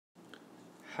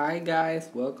Hi guys,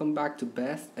 welcome back to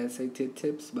Best SAT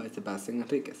Tips by Sebastian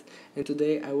Enriquez. And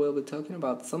today I will be talking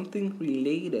about something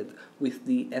related with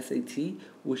the SAT,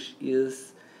 which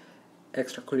is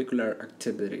extracurricular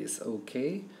activities,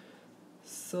 okay?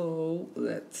 So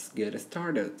let's get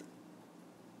started.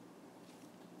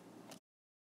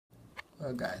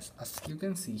 Well guys, as you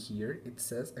can see here, it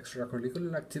says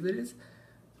extracurricular activities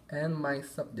and my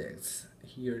subjects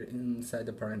here inside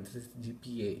the parenthesis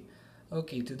GPA.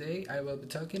 Okay, today I will be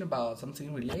talking about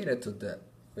something related to the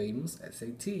famous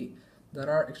SAT, that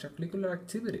are extracurricular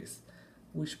activities,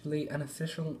 which play an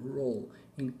essential role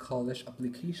in college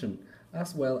application,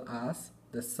 as well as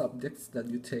the subjects that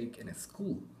you take in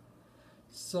school.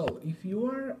 So, if you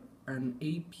are an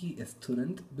AP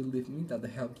student, believe me that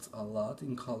helps a lot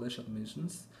in college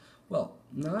admissions. Well,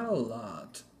 not a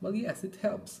lot, but yes, it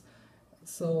helps.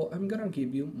 So I'm gonna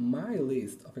give you my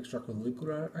list of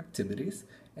extracurricular activities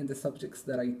and the subjects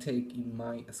that I take in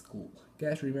my school.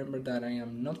 Guys, remember that I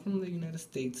am not from the United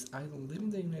States, I don't live in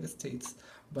the United States,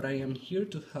 but I am here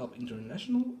to help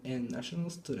international and national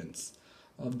students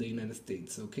of the United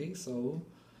States, okay? So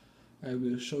I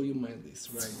will show you my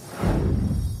list right.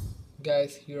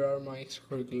 Guys, here are my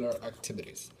extracurricular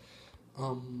activities.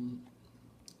 Um,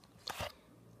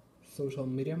 Social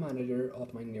media manager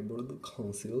of my neighborhood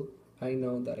council. I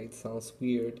know that it sounds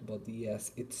weird, but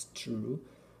yes, it's true.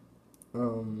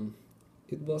 Um,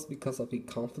 it was because of a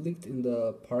conflict in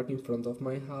the park in front of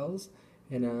my house,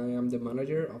 and I am the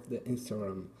manager of the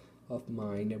Instagram of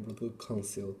my neighborhood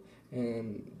council,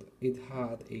 and it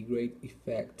had a great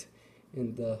effect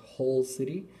in the whole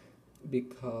city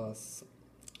because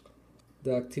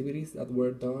the activities that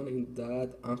were done in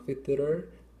that amphitheater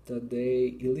that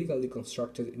they illegally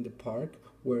constructed in the park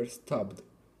were stopped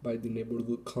by the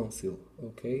neighborhood council,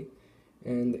 okay?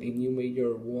 And a new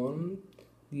mayor won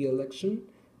the election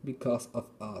because of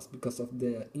us, because of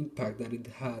the impact that it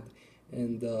had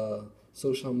and the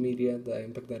social media, the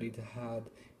impact that it had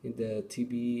in the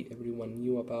TV. Everyone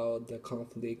knew about the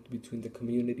conflict between the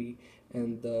community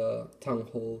and the town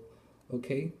hall,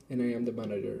 okay? And I am the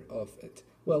manager of it.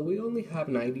 Well, we only have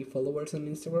 90 followers on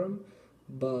Instagram,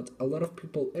 but a lot of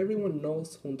people, everyone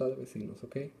knows Junta de Vecinos,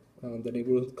 okay? The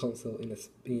neighborhood council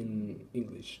in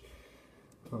English.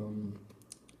 Um,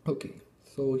 okay,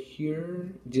 so here,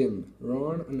 gym,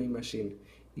 run on a machine.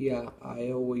 Yeah,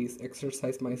 I always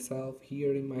exercise myself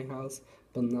here in my house,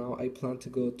 but now I plan to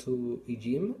go to a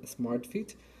gym, Smart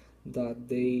Fit, that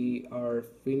they are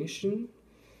finishing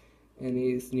and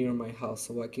it is near my house,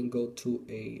 so I can go to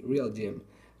a real gym.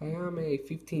 I am a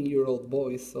 15-year-old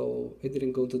boy, so I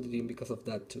didn't go to the gym because of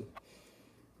that too.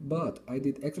 But I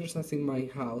did exercise in my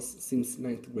house since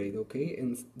ninth grade, okay?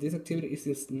 And this activity is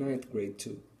since ninth grade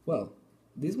too. Well,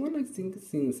 this one I think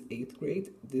since eighth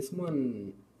grade. This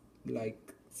one,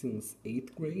 like since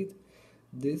eighth grade.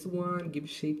 This one gives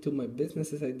shape to my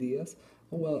business's ideas.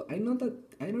 Oh, well, I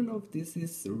don't know if this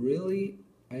is really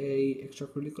a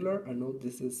extracurricular. I know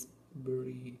this is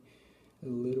very a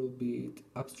little bit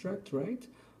abstract, right?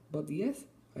 But yes,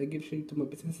 I give shape to my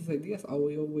business's ideas. I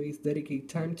will always dedicate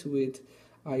time to it.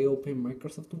 I open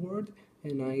Microsoft Word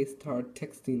and I start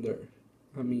texting there.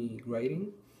 I mean,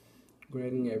 writing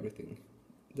everything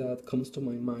that comes to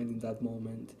my mind in that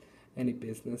moment. Any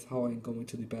business, how I'm going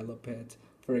to develop it.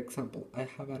 For example, I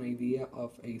have an idea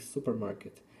of a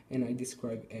supermarket and I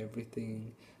describe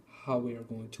everything, how we are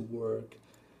going to work,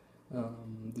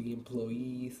 the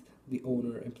employees, the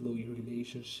owner-employee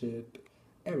relationship,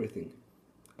 everything.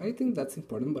 I think that's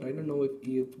important, but I don't know if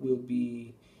it will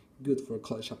be good for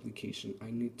college application.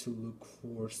 I need to look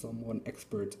for someone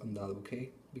expert on that, okay?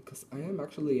 Because I am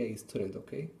actually a student,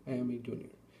 okay? I am a junior.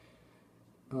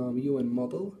 UN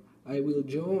model. I will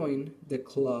join the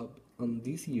club on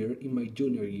this year in my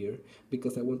junior year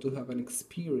because I want to have an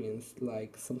experience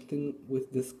like something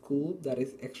with the school that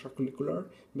is extracurricular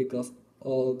because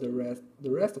all the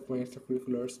rest of my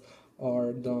extracurriculars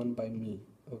are done by me.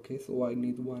 Okay, so I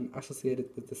need one associated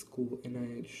with the school and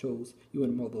I chose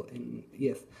UN model, and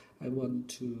yes, I want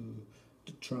to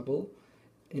travel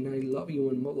and I love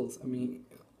UN models. I mean,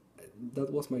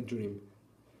 that was my dream.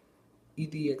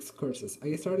 EDX courses.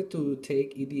 I started to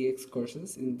take EDX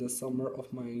courses in the summer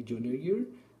of my junior year,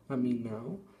 I mean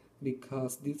now,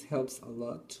 because this helps a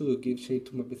lot to give shape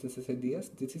to my business's ideas.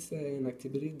 This is an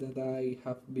activity that I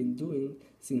have been doing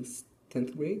since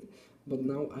 10th grade, but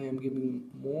now I am giving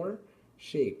more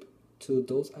shape to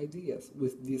those ideas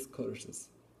with these courses,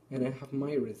 and I have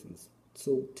my reasons.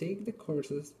 So take the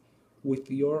courses with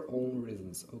your own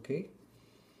reasons, okay?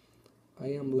 I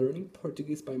am learning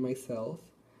Portuguese by myself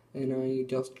and I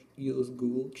just use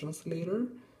Google Translator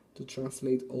to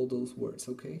translate all those words,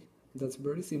 okay? That's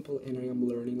very simple, and I am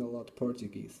learning a lot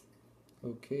Portuguese.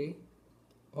 Okay?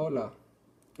 Hola.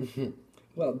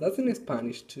 Well, that's in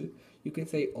Spanish too. You can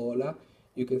say hola,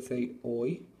 you can say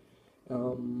oi.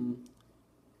 Um,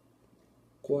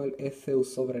 ¿Cuál es seu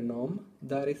sobrenome?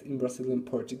 That is in Brazilian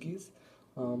Portuguese.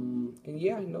 And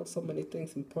yeah, I know so many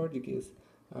things in Portuguese.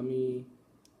 I mean,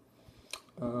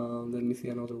 let me see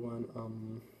another one.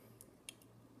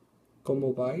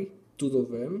 Como vai? Tudo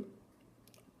bem?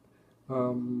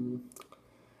 Um,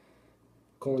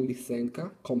 com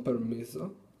licença, com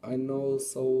permiso. I know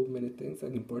so many things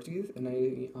in Portuguese, and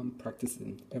I am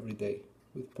practicing every day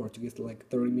with Portuguese, like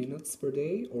 30 minutes per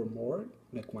day or more,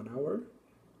 like 1 hour.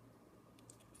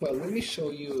 Well, let me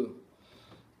show you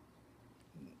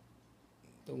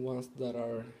the ones that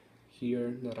are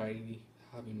here that I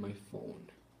have in my phone.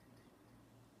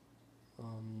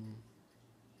 Um,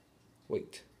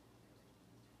 wait.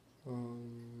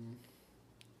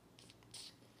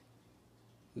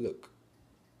 Look.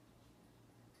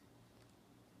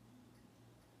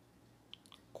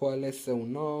 Qual é seu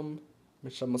nome? Me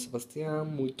chamo Sebastião,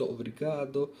 muito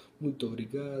obrigado, muito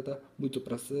obrigada, muito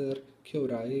prazer, que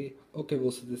hora é, o que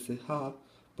você deseja,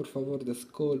 por favor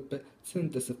desculpe,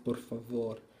 sente-se por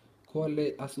favor, qual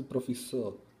é a sua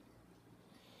profissão,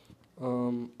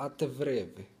 até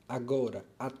breve, agora,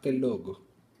 até logo,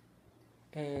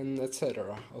 and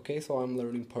etc. Okay, so I'm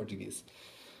learning Portuguese.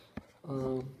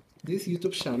 Um, this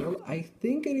YouTube channel, I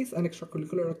think it is an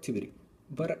extracurricular activity.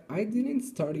 But I didn't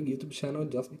start a YouTube channel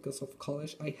just because of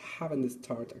college. I haven't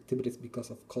started activities because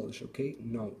of college, okay?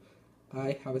 No.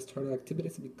 I have started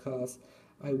activities because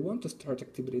I want to start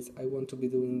activities. I want to be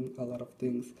doing a lot of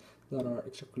things that are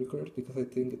extracurriculars because I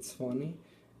think it's funny.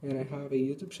 And I have a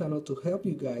YouTube channel to help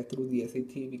you guys through the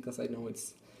SAT because I know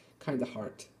it's kind of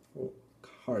hard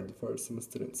for some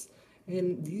students.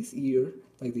 And this year,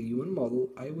 like the UN model,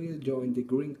 I will join the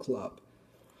Green Club,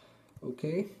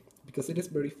 okay? Because it is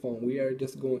very fun. We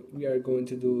are going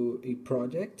to do a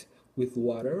project with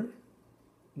water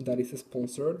that is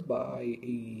sponsored by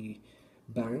a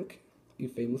bank, a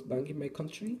famous bank in my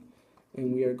country,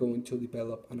 and we are going to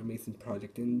develop an amazing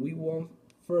project. And we won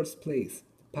first place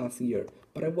past year,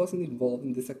 but I wasn't involved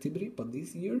in this activity. But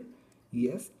this year,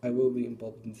 yes, I will be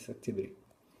involved in this activity.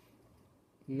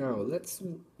 Now let's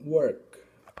work.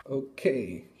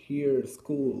 Okay, here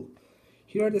school.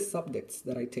 Here are the subjects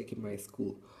that I take in my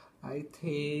school. I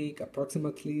take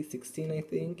approximately 16, I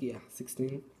think. Yeah,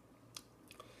 16.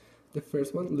 The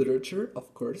first one, literature,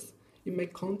 of course. In my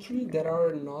country, there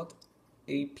are not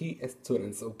AP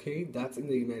students, okay? That's in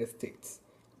the United States.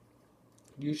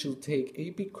 You should take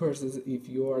AP courses if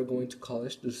you are going to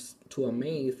college to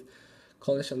amaze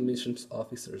college admissions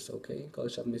officers, okay?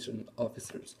 College admission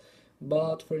officers.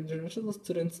 But for international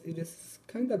students, it is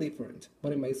kind of different.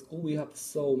 But in my school, we have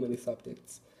so many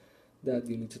subjects that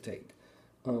you need to take.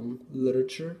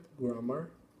 Literature,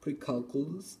 grammar,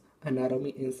 pre-calculus,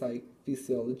 anatomy and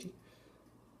physiology,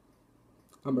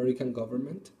 American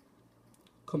government,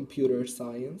 computer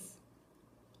science,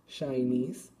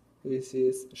 Chinese, which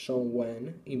is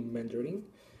Shangwen in Mandarin,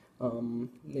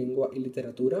 lengua y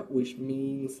literatura, which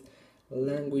means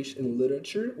language and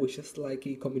literature, which is like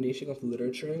a combination of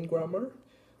literature and grammar.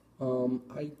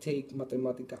 I take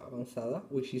matemática avanzada,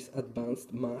 which is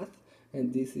advanced math,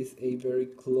 and this is a very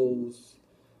close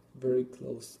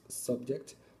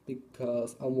subject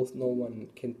because almost no one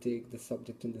can take the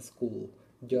subject in the school,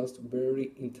 just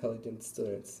very intelligent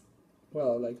students,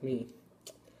 well, like me.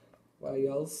 I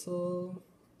also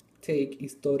take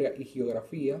historia y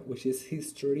geografía, which is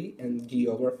history and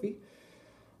geography.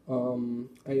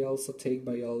 I also take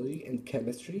biology and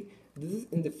chemistry. This is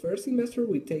in the first semester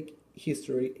we take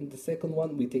history, in the second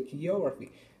one we take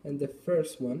geography, and the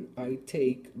first one I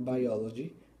take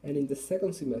biology, and in the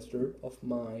second semester of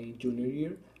my junior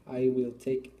year I will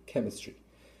take chemistry.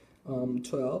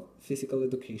 12, physical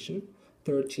education.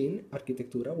 13,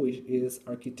 arquitectura, which is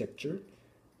architecture,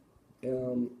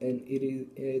 and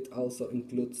it also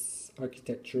includes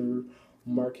architecture,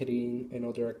 marketing, and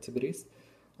other activities.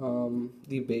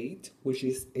 Debate, which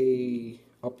is a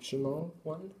optional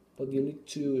one, but you need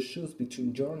to choose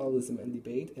between journalism and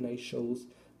debate, and I chose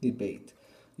debate.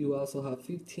 You also have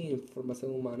 15,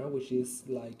 formación humana, which is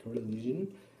like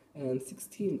religion, and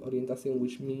 16, orientación,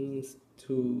 which means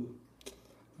to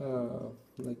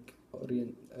like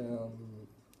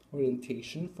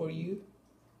orientation for you,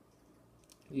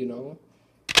 you know.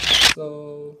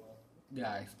 So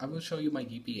guys, I will show you my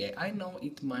GPA. I know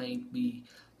it might be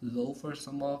low for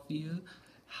some of you,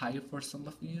 high for some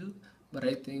of you, but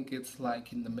I think it's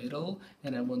like in the middle,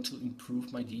 and I want to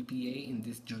improve my GPA in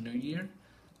this junior year.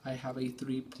 I have a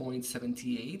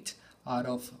 3.78. out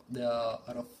of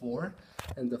 4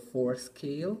 and the 4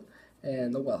 scale.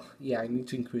 And well, yeah, I need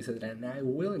to increase it, and I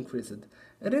will increase it.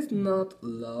 It is not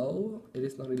low, it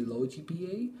is not a low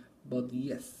GPA, but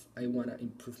yes, I want to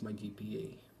improve my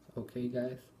GPA. Okay,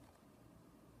 guys?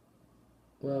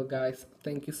 Well, guys,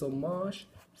 thank you so much.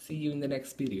 See you in the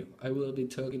next video. I will be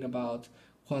talking about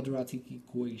quadratic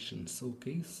equations.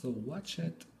 Okay, so watch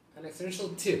it. An essential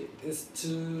tip is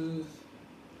to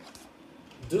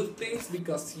do things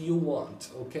because you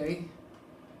want, okay?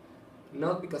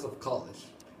 Not because of college.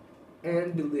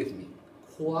 And believe me,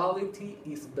 quality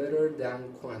is better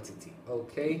than quantity,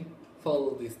 okay?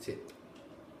 Follow this tip.